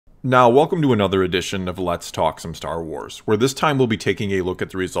Now, welcome to another edition of Let's Talk Some Star Wars, where this time we'll be taking a look at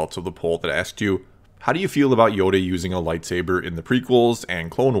the results of the poll that asked you, how do you feel about Yoda using a lightsaber in the prequels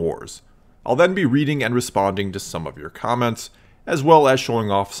and Clone Wars? I'll then be reading and responding to some of your comments, as well as showing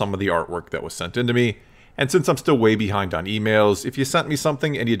off some of the artwork that was sent in to me. And since I'm still way behind on emails, if you sent me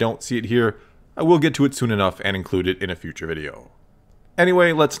something and you don't see it here, I will get to it soon enough and include it in a future video.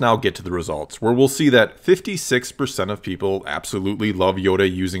 Anyway, let's now get to the results, where we'll see that 56% of people absolutely love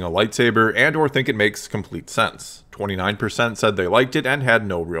Yoda using a lightsaber and or think it makes complete sense. 29% said they liked it and had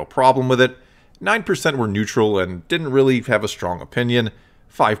no real problem with it. 9% were neutral and didn't really have a strong opinion.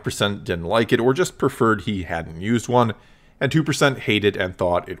 5% didn't like it or just preferred he hadn't used one. And 2% hated and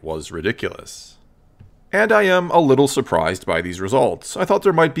thought it was ridiculous. And I am a little surprised by these results. I thought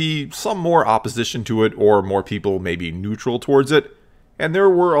there might be some more opposition to it or more people maybe neutral towards it. And there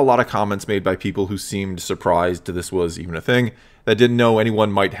were a lot of comments made by people who seemed surprised this was even a thing, that didn't know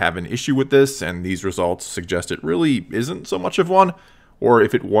anyone might have an issue with this, and these results suggest it really isn't so much of one, or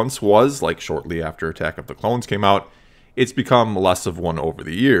if it once was, like shortly after Attack of the Clones came out, it's become less of one over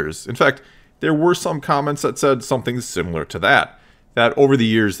the years. In fact, there were some comments that said something similar to that over the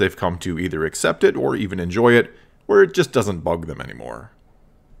years they've come to either accept it or even enjoy it, where it just doesn't bug them anymore.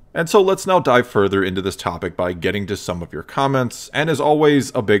 And so let's now dive further into this topic by getting to some of your comments, and as always,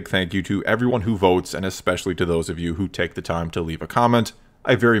 a big thank you to everyone who votes, and especially to those of you who take the time to leave a comment.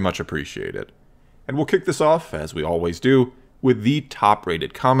 I very much appreciate it. And we'll kick this off, as we always do, with the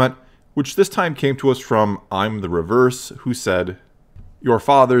top-rated comment, which this time came to us from I'm the Reverse, who said, "Your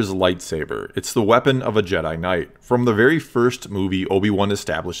father's lightsaber. It's the weapon of a Jedi Knight. From the very first movie, Obi-Wan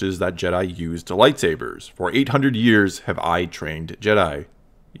establishes that Jedi used lightsabers. For 800 years have I trained Jedi.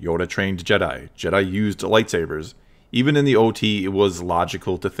 Yoda trained Jedi. Jedi used lightsabers. Even in the OT, it was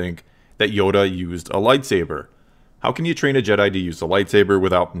logical to think that Yoda used a lightsaber. How can you train a Jedi to use a lightsaber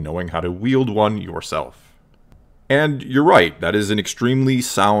without knowing how to wield one yourself?" And you're right, that is an extremely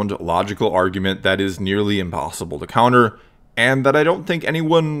sound, logical argument that is nearly impossible to counter, and that I don't think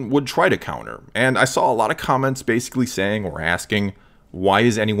anyone would try to counter. And I saw a lot of comments basically saying or asking, why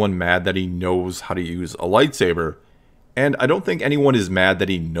is anyone mad that he knows how to use a lightsaber? And I don't think anyone is mad that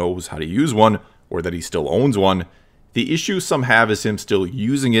he knows how to use one, or that he still owns one. The issue some have is him still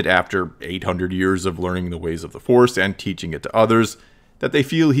using it after 800 years of learning the ways of the Force and teaching it to others, that they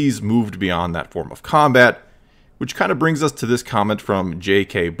feel he's moved beyond that form of combat, which kind of brings us to this comment from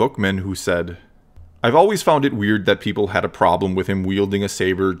J.K. Bookman, who said, "I've always found it weird that people had a problem with him wielding a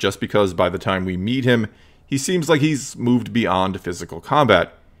saber just because by the time we meet him, he seems like he's moved beyond physical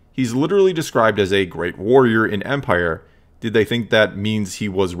combat. He's literally described as a great warrior in Empire. Did they think that means he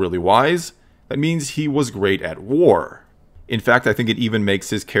was really wise? That means he was great at war. In fact, I think it even makes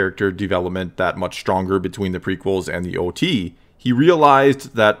his character development that much stronger between the prequels and the OT. He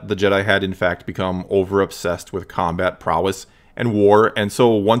realized that the Jedi had in fact become over-obsessed with combat prowess and war, and so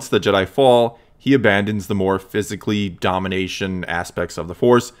once the Jedi fall, he abandons the more physically domination aspects of the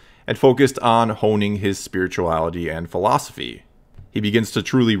Force and focused on honing his spirituality and philosophy. He begins to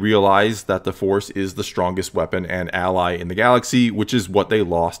truly realize that the Force is the strongest weapon and ally in the galaxy, which is what they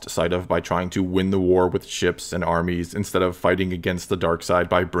lost sight of by trying to win the war with ships and armies instead of fighting against the dark side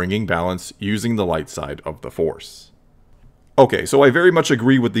by bringing balance using the light side of the Force." Okay, so I very much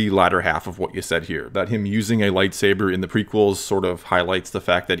agree with the latter half of what you said here, that him using a lightsaber in the prequels sort of highlights the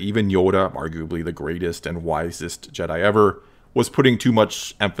fact that even Yoda, arguably the greatest and wisest Jedi ever, was putting too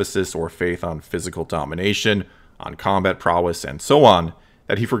much emphasis or faith on physical domination, on combat prowess, and so on,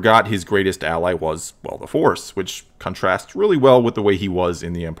 that he forgot his greatest ally was, well, the Force, which contrasts really well with the way he was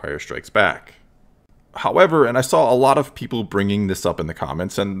in The Empire Strikes Back. However, and I saw a lot of people bringing this up in the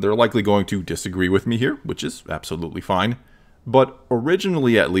comments, and they're likely going to disagree with me here, which is absolutely fine, but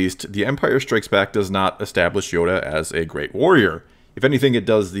originally at least, The Empire Strikes Back does not establish Yoda as a great warrior. If anything, it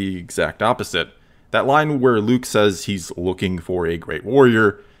does the exact opposite. That line where Luke says he's looking for a great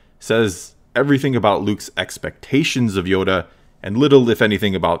warrior says everything about Luke's expectations of Yoda, and little, if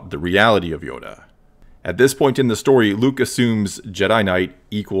anything, about the reality of Yoda. At this point in the story, Luke assumes Jedi Knight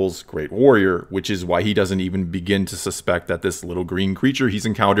equals great warrior, which is why he doesn't even begin to suspect that this little green creature he's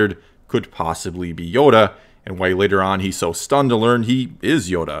encountered could possibly be Yoda, and why later on he's so stunned to learn he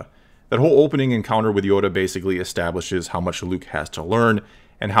is Yoda. That whole opening encounter with Yoda basically establishes how much Luke has to learn,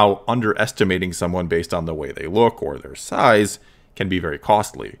 and how underestimating someone based on the way they look or their size can be very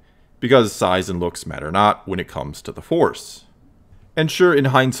costly. Because size and looks matter not when it comes to the Force. And sure, in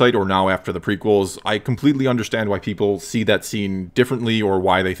hindsight or now after the prequels, I completely understand why people see that scene differently or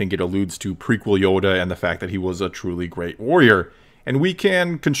why they think it alludes to prequel Yoda and the fact that he was a truly great warrior. And we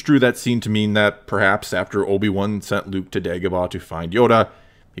can construe that scene to mean that perhaps after Obi-Wan sent Luke to Dagobah to find Yoda,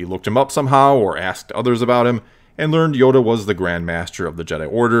 He looked him up somehow or asked others about him and learned Yoda was the Grand Master of the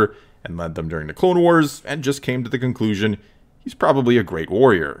Jedi Order and led them during the Clone Wars and just came to the conclusion he's probably a great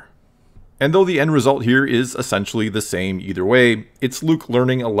warrior. And though the end result here is essentially the same either way, it's Luke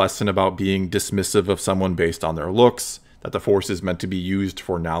learning a lesson about being dismissive of someone based on their looks, that the Force is meant to be used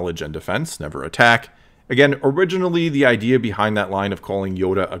for knowledge and defense, never attack. Again, originally the idea behind that line of calling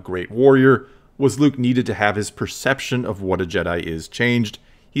Yoda a great warrior was Luke needed to have his perception of what a Jedi is changed.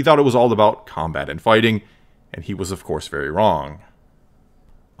 He thought it was all about combat and fighting, and he was of course very wrong.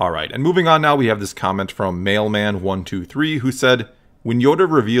 Alright, and moving on now, we have this comment from Mailman123 who said, "When Yoda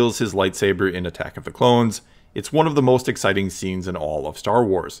reveals his lightsaber in Attack of the Clones, it's one of the most exciting scenes in all of Star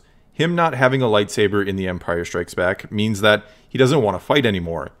Wars. Him not having a lightsaber in The Empire Strikes Back means that he doesn't want to fight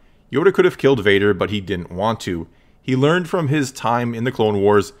anymore. Yoda could have killed Vader, but he didn't want to. He learned from his time in the Clone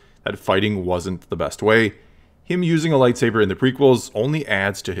Wars that fighting wasn't the best way. Him using a lightsaber in the prequels only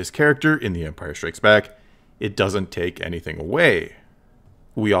adds to his character in The Empire Strikes Back. It doesn't take anything away."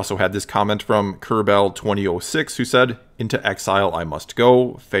 We also had this comment from Kerbel2006 who said, "Into exile I must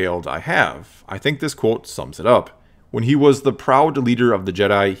go, failed I have." I think this quote sums it up. When he was the proud leader of the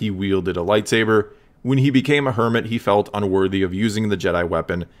Jedi, he wielded a lightsaber. When he became a hermit, he felt unworthy of using the Jedi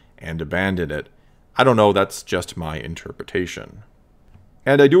weapon and abandoned it. I don't know, that's just my interpretation.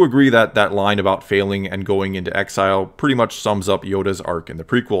 And I do agree that that line about failing and going into exile pretty much sums up Yoda's arc in the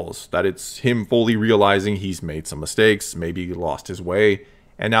prequels, that it's him fully realizing he's made some mistakes, maybe lost his way,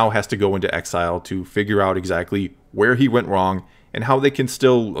 and now has to go into exile to figure out exactly where he went wrong and how they can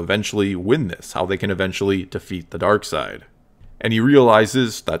still eventually win this, how they can eventually defeat the dark side. And he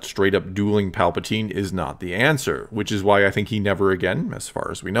realizes that straight up dueling Palpatine is not the answer, which is why I think he never again, as far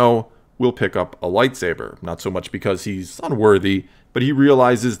as we know, will pick up a lightsaber. Not so much because he's unworthy, but he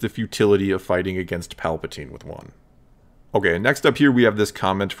realizes the futility of fighting against Palpatine with one. Okay, next up here we have this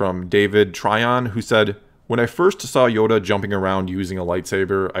comment from David Tryon who said, "When I first saw Yoda jumping around using a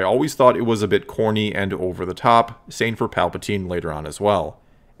lightsaber, I always thought it was a bit corny and over the top, same for Palpatine later on as well.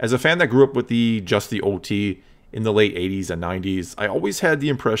 As a fan that grew up with just the OT in the late 80s and 90s, I always had the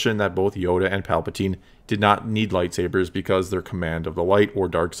impression that both Yoda and Palpatine did not need lightsabers because their command of the light or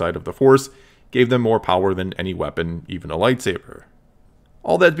dark side of the Force gave them more power than any weapon, even a lightsaber.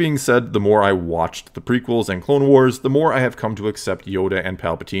 All that being said, the more I watched the prequels and Clone Wars, the more I have come to accept Yoda and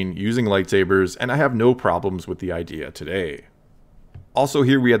Palpatine using lightsabers, and I have no problems with the idea today." Also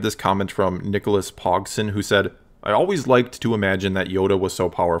here we had this comment from Nicholas Pogson who said, "I always liked to imagine that Yoda was so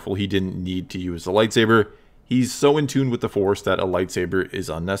powerful he didn't need to use a lightsaber. He's so in tune with the Force that a lightsaber is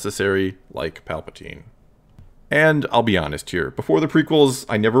unnecessary, like Palpatine." And I'll be honest here, before the prequels,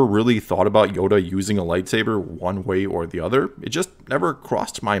 I never really thought about Yoda using a lightsaber one way or the other. It just never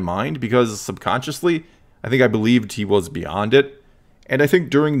crossed my mind because subconsciously, I think I believed he was beyond it. And I think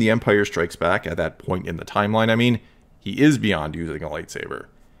during The Empire Strikes Back, at that point in the timeline, he is beyond using a lightsaber.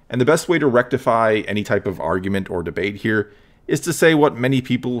 And the best way to rectify any type of argument or debate here is to say what many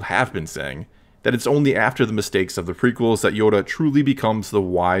people have been saying, that it's only after the mistakes of the prequels that Yoda truly becomes the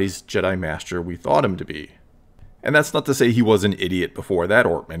wise Jedi Master we thought him to be. And that's not to say he was an idiot before that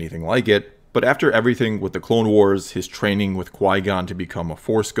or anything like it, but after everything with the Clone Wars, his training with Qui-Gon to become a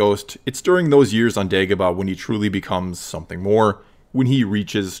Force ghost, it's during those years on Dagobah when he truly becomes something more, when he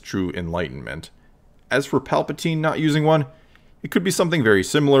reaches true enlightenment. As for Palpatine not using one, it could be something very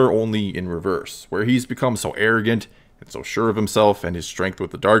similar, only in reverse, where he's become so arrogant and so sure of himself and his strength with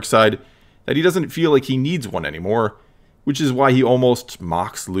the dark side that he doesn't feel like he needs one anymore, which is why he almost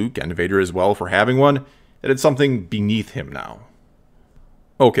mocks Luke and Vader as well for having one, that it's something beneath him now.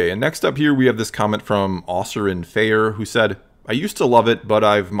 Okay, and next up here we have this comment from Osserin Fayer who said, "I used to love it, but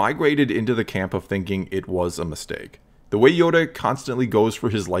I've migrated into the camp of thinking it was a mistake. The way Yoda constantly goes for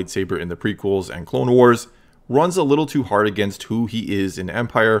his lightsaber in the prequels and Clone Wars runs a little too hard against who he is in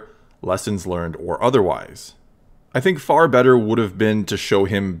Empire, lessons learned or otherwise. I think far better would have been to show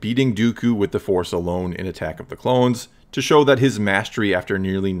him beating Dooku with the Force alone in Attack of the Clones, to show that his mastery after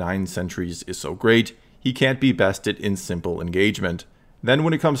nearly 9 centuries is so great, he can't be bested in simple engagement. Then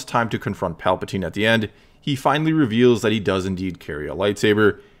when it comes time to confront Palpatine at the end, he finally reveals that he does indeed carry a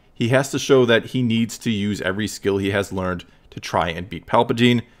lightsaber. He has to show that he needs to use every skill he has learned to try and beat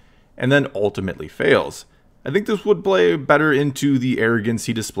Palpatine, and then ultimately fails. I think this would play better into the arrogance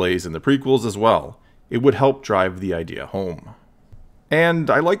he displays in the prequels as well. It would help drive the idea home. And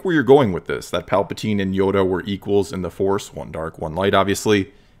I like where you're going with this, that Palpatine and Yoda were equals in the Force, one dark, one light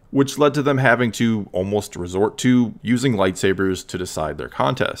obviously, which led to them having to almost resort to using lightsabers to decide their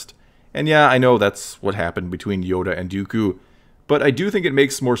contest. And yeah, I know that's what happened between Yoda and Dooku, but I do think it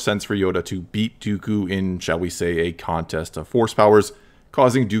makes more sense for Yoda to beat Dooku in, shall we say, a contest of Force powers,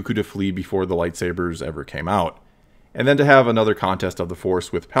 causing Dooku to flee before the lightsabers ever came out. And then to have another contest of the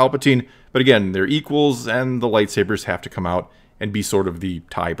Force with Palpatine, but again, they're equals and the lightsabers have to come out and be sort of the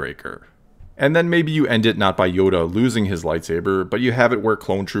tiebreaker. And then maybe you end it not by Yoda losing his lightsaber, but you have it where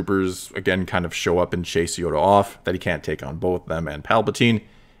clone troopers again kind of show up and chase Yoda off, that he can't take on both them and Palpatine.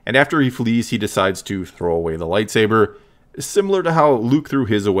 And after he flees, he decides to throw away the lightsaber, similar to how Luke threw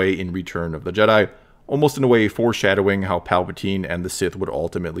his away in Return of the Jedi, almost in a way foreshadowing how Palpatine and the Sith would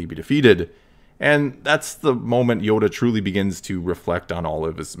ultimately be defeated. And that's the moment Yoda truly begins to reflect on all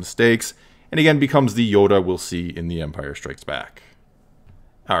of his mistakes, and again becomes the Yoda we'll see in The Empire Strikes Back.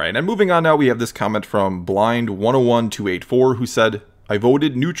 Alright, and moving on now, we have this comment from Blind101284 who said, I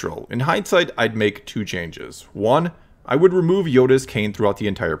voted neutral. In hindsight, I'd make two changes. One, I would remove Yoda's cane throughout the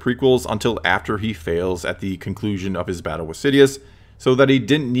entire prequels until after he fails at the conclusion of his battle with Sidious, so that he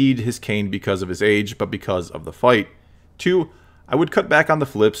didn't need his cane because of his age, but because of the fight. Two, I would cut back on the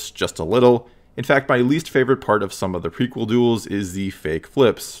flips just a little. In fact, my least favorite part of some of the prequel duels is the fake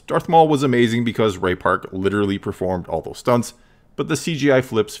flips. Darth Maul was amazing because Ray Park literally performed all those stunts, but the CGI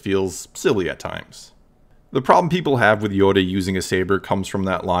flips feels silly at times. The problem people have with Yoda using a saber comes from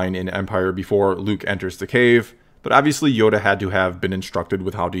that line in Empire before Luke enters the cave, but obviously Yoda had to have been instructed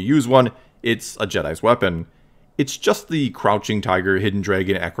with how to use one. It's a Jedi's weapon. It's just the crouching tiger, hidden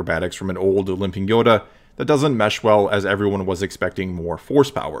dragon acrobatics from an old limping Yoda that doesn't mesh well, as everyone was expecting more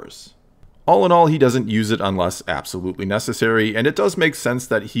force powers. All in all, he doesn't use it unless absolutely necessary, and it does make sense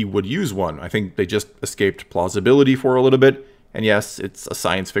that he would use one. I think they just escaped plausibility for a little bit, and yes, it's a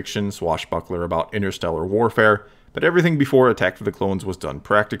science fiction swashbuckler about interstellar warfare, but everything before Attack of the Clones was done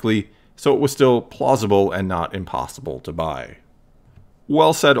practically, so it was still plausible and not impossible to buy.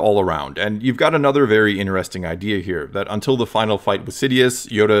 Well said all around, and you've got another very interesting idea here, that until the final fight with Sidious,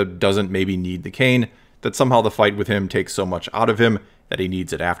 Yoda doesn't maybe need the cane, that somehow the fight with him takes so much out of him that he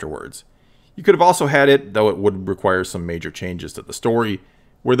needs it afterwards. You could have also had it, though it would require some major changes to the story,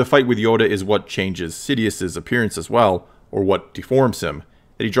 where the fight with Yoda is what changes Sidious's appearance as well, or what deforms him,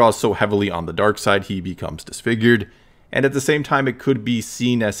 that he draws so heavily on the dark side he becomes disfigured, and at the same time it could be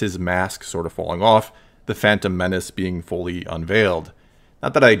seen as his mask sort of falling off, the Phantom Menace being fully unveiled.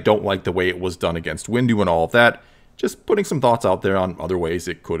 Not that I don't like the way it was done against Windu and all of that, just putting some thoughts out there on other ways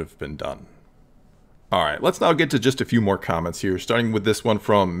it could have been done. Alright, let's now get to just a few more comments here, starting with this one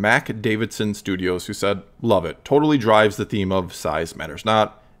from Mac Davidson Studios, who said, love it, totally drives the theme of size matters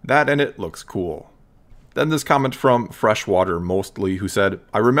not, that and it looks cool. Then this comment from Freshwater Mostly, who said,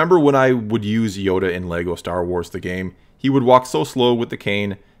 I remember when I would use Yoda in LEGO Star Wars the game, he would walk so slow with the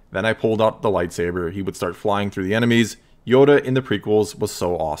cane, then I pulled out the lightsaber, he would start flying through the enemies. Yoda in the prequels was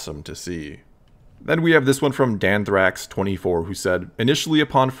so awesome to see. Then we have this one from Danthrax24, who said, initially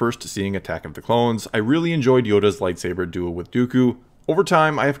upon first seeing Attack of the Clones, I really enjoyed Yoda's lightsaber duel with Dooku. Over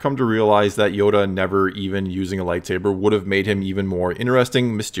time, I have come to realize that Yoda never even using a lightsaber would have made him even more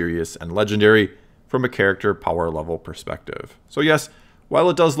interesting, mysterious, and legendary from a character power level perspective. So yes, while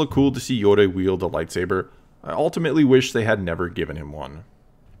it does look cool to see Yoda wield a lightsaber, I ultimately wish they had never given him one.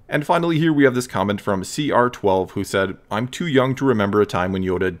 And finally here we have this comment from CR12 who said, I'm too young to remember a time when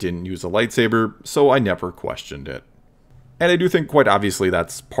Yoda didn't use a lightsaber, so I never questioned it. And I do think quite obviously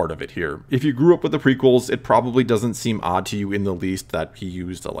that's part of it here. If you grew up with the prequels, it probably doesn't seem odd to you in the least that he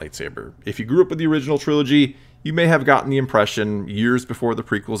used a lightsaber. If you grew up with the original trilogy, you may have gotten the impression, years before the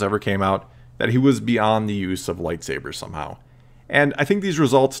prequels ever came out, that he was beyond the use of lightsabers somehow. And I think these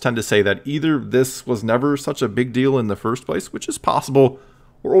results tend to say that either this was never such a big deal in the first place, which is possible,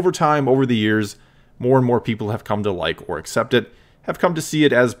 or over time, over the years, more and more people have come to like or accept it, have come to see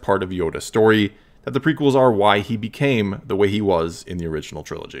it as part of Yoda's story, that the prequels are why he became the way he was in the original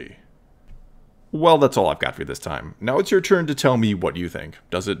trilogy. Well, that's all I've got for you this time. Now it's your turn to tell me what you think.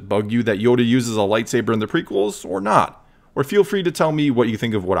 Does it bug you that Yoda uses a lightsaber in the prequels, or not? Or feel free to tell me what you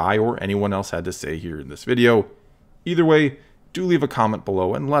think of what I or anyone else had to say here in this video. Either way, do leave a comment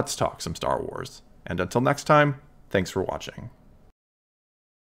below and let's talk some Star Wars. And until next time, thanks for watching.